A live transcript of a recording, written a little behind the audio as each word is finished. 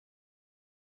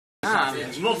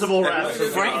Multiple raps.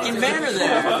 Frank Banner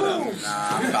there. Nah,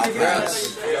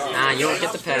 you don't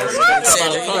get the pass.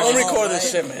 Don't record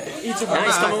this shit, man. Nah, he's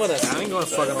coming with us. I ain't going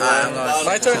fucking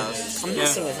My turn? I'm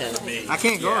messing with him. I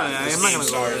can't go. I'm not gonna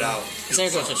go.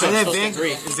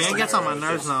 Van gets on my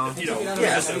nerves now. All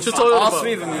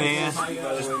three of them, man.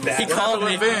 He called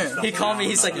me. He called me.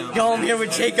 He's like, yo, I'm here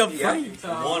with Jacob. Oh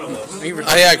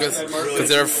yeah, because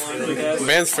they're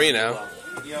Van's free now.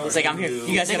 He's like, I'm here.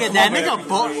 You guys Nigga, that nigga,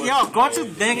 yo, go to,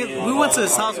 we went to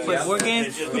his house to play board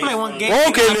game. We played one game.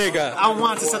 Okay, nigga. I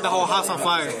wanted to set the whole house on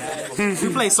fire. We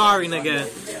played Sorry, nigga.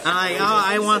 And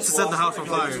I wanted to set the house on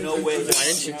fire.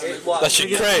 That shit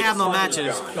crazy. I have no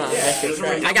matches.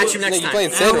 I got you next time. You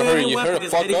playing Sandro, you heard a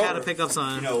fuck Eddie had a up? pickup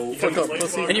sign.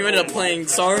 And you ended up playing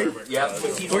Sorry?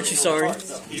 Weren't you sorry? I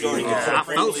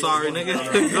felt sorry, nigga.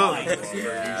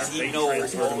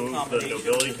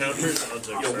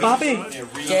 Bobby.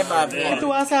 Yeah, Bobby. Tu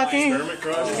vas aquí?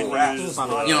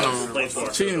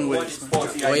 Cheating with.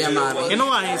 Oye, mami. You know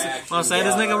what I'm saying?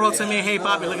 This nigga wrote to me, hey,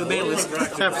 Bobby, look at Bayless.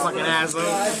 That fucking asshole.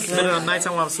 Middle of the night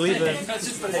time while I'm sleeping.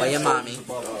 Oye, mami.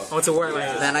 I went to work like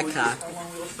that. Ven acá.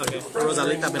 Okay.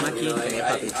 Rosalita, ven aquí.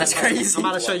 That's crazy. I'm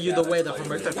about to show you the way that from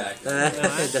right there.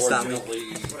 That's not me.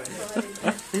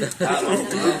 Lift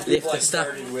the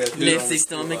stomach. Lift the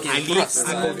stomach and thrust.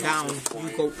 I go down. You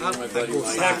go up. I go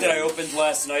Pack that side. I opened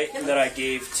last night and that I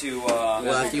gave to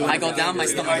Well, if I go down, my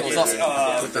stomach goes up.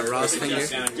 With the Ross finger?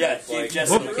 yeah,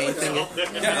 Jesse. Cane finger?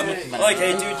 Yeah, like,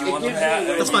 hey dude, you want the pat?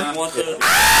 That's fine. You want the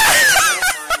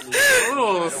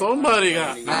Oh, somebody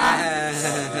got.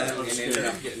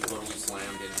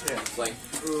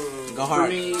 Go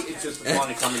hard. You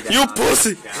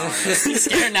pussy! He's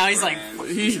scared now. He's like,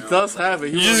 He does have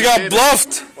it. He just got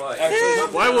bluffed.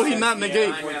 Why will he not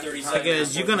negate?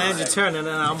 Because you're gonna end your turn and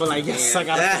then I'm be like, yes, I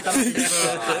got it.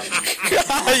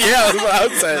 Yeah, that's what I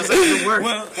said. That's how it works.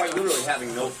 Quite literally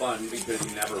having no fun because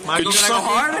you never. Michael, can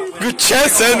I go Good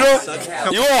chest, Sandro.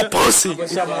 You are a pussy. I'm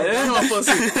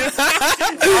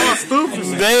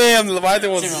stupid. Damn,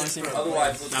 Leviathan was. I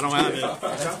don't have it.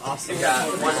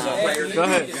 Go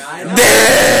ahead.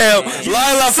 Damn!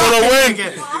 Lila for the win!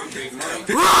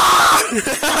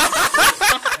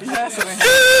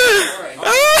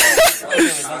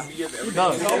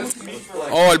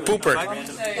 Oh, el pooper.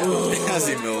 As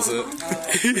he mills it.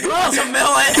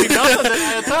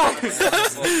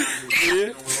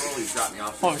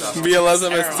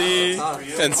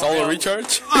 BLSMST and solo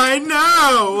recharge. I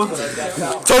know!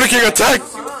 Tony King attack!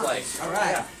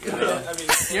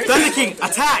 Thunder King,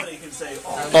 attack!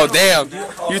 Oh, damn.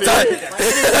 You thought.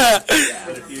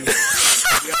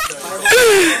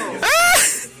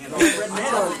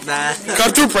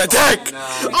 Cartupa attack!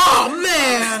 Oh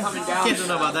man! Can't do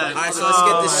nothing about that. alright, so let's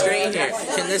get this straight here.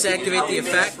 Can this activate the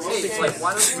effect?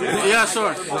 Yeah,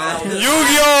 sure.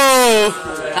 Yu-Gi-Oh!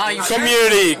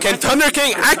 Community. Can Thunder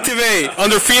King activate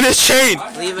under Phoenix Chain?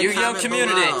 Leave a Yu-Gi-Oh comment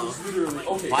community. below.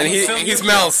 And he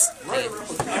smells. I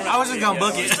was just gonna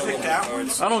book it.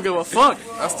 I don't give a fuck.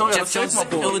 I still gotta Jeff save Jones' my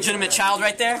board. illegitimate child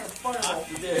right there.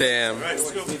 Damn.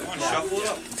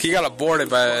 He got aborted,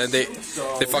 but they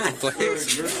fucking play.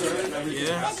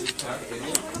 Yeah.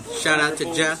 Shout out to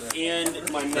Jeff, and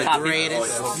my the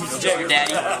greatest, Your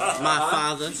daddy my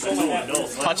father.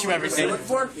 taught you everything. The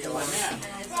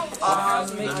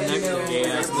next gay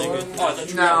ass nigga.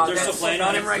 Oh, they're still playing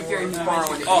on him right here.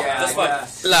 Oh, that's fine.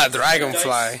 La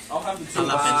Dragonfly.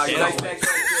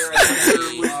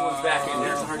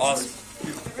 Awesome.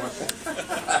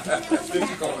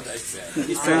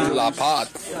 La Pod.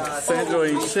 Sandro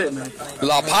ain't shit, man.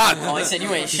 La Pod. Oh, he said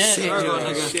you ain't shit.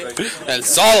 El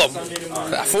Solemn.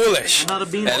 La Foolish. El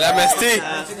MST.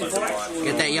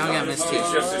 Get that young MST.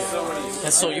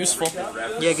 That's so useful.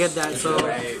 Yeah, get that. So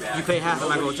you pay half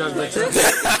and I go judge that.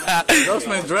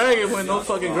 Dustman Dragon with no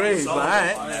fucking grades, but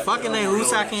alright. Fucking name,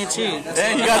 who's I can't cheat.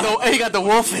 And he got the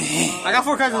wolf in him. I got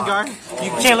 4 cousins, Gar.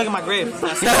 You can't look at my grave.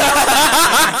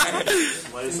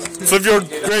 Flip your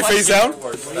gray face down.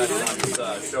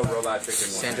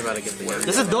 Sandra about to get the young.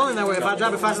 This is dueling that way. If I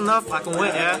drop it fast enough, I can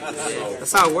win, yeah?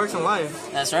 That's how it works in life.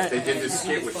 That's right. Take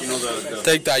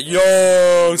that,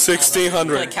 yo, Like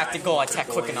 1600. Captain Goal, I attack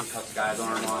quick enough.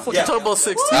 What you talking about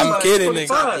 16? I'm kidding, nigga.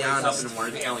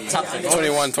 Top 10.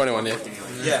 21,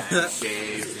 yeah.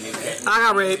 I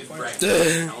got raped.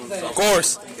 Of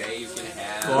course.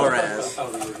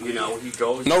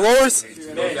 No roars?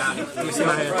 Let me see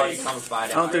my hand. I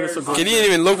don't think it's a good. He didn't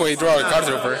even look when he drew out a card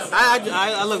over.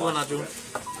 I look when I do.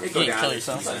 You didn't kill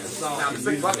yourself. Now, the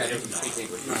big buck guy doesn't speak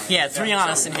English. Yeah, 3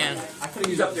 honest in hand.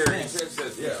 He's up there and he says,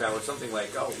 or something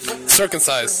like, oh,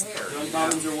 Circumcised.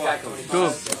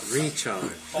 Good.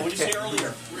 recharge.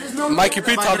 Mikey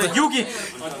P talked to Yugi!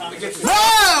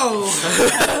 Whoa!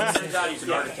 He's an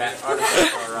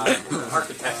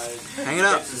architect. Hang it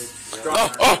up.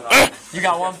 You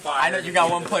got one. I know you got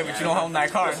one point, but you don't own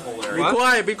that card.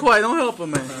 Be quiet. Don't help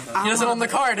him, man. He doesn't own the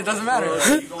card. It doesn't matter.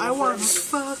 I want to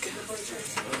fuck.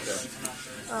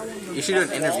 You should do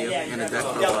an interview in a deck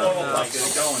for a while.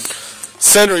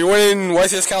 Sandro, you went in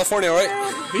YCS California, right?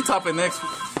 He topping next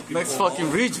fucking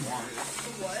region.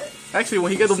 Actually,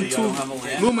 when he get them 2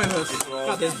 luminous.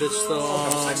 Got this bitch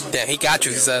still. Damn, he got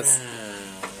you, he says.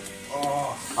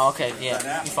 Okay,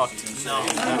 yeah, you fucked.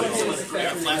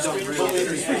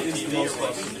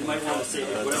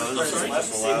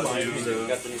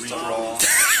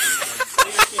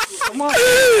 Come on,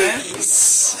 man.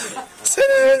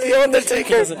 The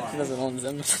Undertaker. He doesn't own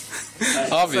them. That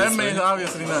Obviously. means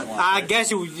obviously not. I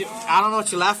guess you. I don't know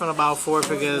what you're laughing about for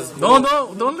because.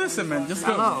 Don't listen, man. Just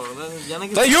go. No, y'all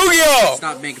niggas. The Yu-Gi-Oh!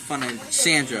 Stop making fun of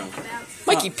Sandro.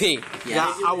 Mikey P.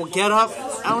 Yeah, I will get up.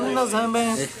 I don't need no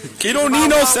Zenban. He don't need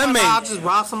no I'll Senmei. just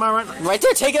rob somebody right now. Right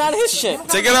there, take it out of his shit.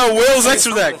 Take it out Will's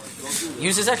extra deck.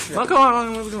 Use his extra. No, come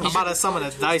on. I'm about to summon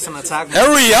a dice and attack.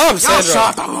 Hurry up, Sandro.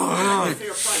 Shut the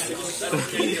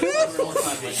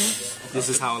This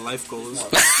is how life goes.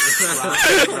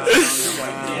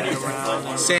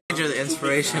 Sandro, the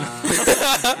inspiration.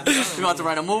 You're about to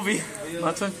write a movie.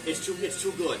 Nothing. It's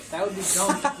too good.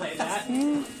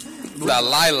 La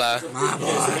Lila.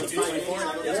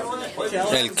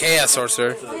 El Chaos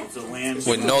Sorcerer.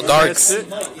 With no darks.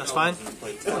 That's fine.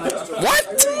 What?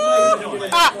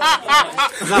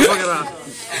 Now fuck it up.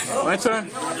 My turn.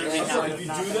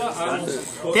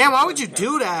 Damn, why would you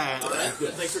do that?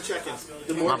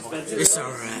 It's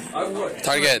alright.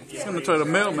 Target. He's gonna try to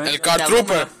mail, man. El Card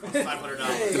Trooper.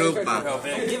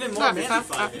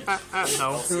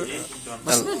 No.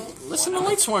 Listen to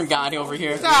Lightsworn God over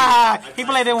here. Ah, he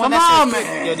played it one. Come on,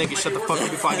 man. Yo, nigga, shut the fuck up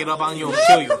before I get up on you and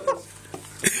kill you.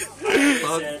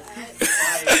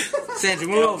 Sandro,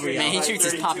 move over, Man, he y'all. treats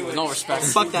his poppy with no respect.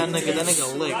 Fuck that nigga. That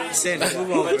nigga lick. Sandro,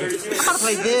 move over. I'm about to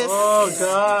play this. Oh,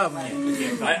 God, man.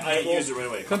 I used it right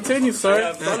away. Continue,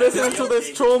 sir. Don't listen to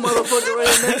this troll motherfucker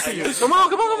right next to you. Come on.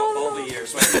 Move,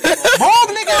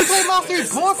 nigga. I play my 3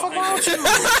 points. Fuck wrong with you?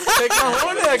 Take my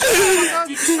horn deck.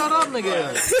 Shut up,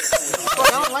 nigga. Fuck,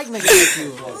 I don't like niggas like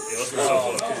you.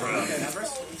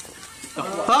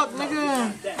 Fuck,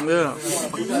 nigga. Yeah.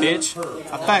 Bitch.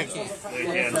 Attack.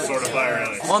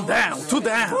 One down. 2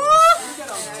 down.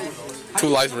 2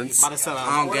 Lightsworns. About to set up.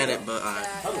 I don't get it, but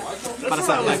About to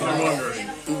set up like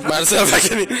Myself, I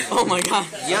can. Oh my god.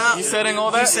 yeah. You setting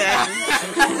all that?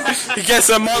 He gets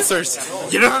some monsters.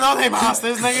 You don't know they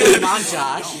monsters, nigga. Come on,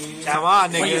 Josh. Come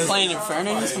on, When you're nigga. playing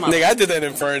Infernos, come on. Nigga, I did that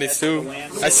in Infernities too.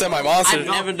 I set my monster. I've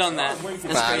never done that.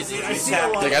 That's Nah. crazy.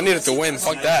 Like, I needed to win.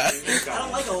 Fuck that.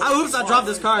 Oops, I dropped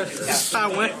this card. I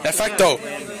win. Effecto.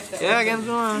 Yeah, I can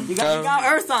do it. You got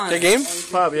Earth on The it. game?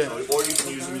 Pop, yeah.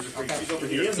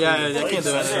 Yeah, I can't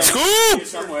do that. Scoop!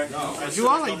 You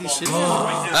all like these shit.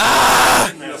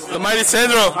 Ah! The mighty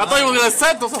Sandro. I thought you were gonna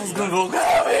set those. I was gonna go.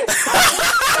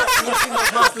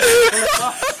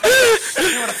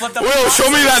 Will, show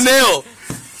me that nail.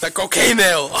 That cocaine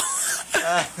nail.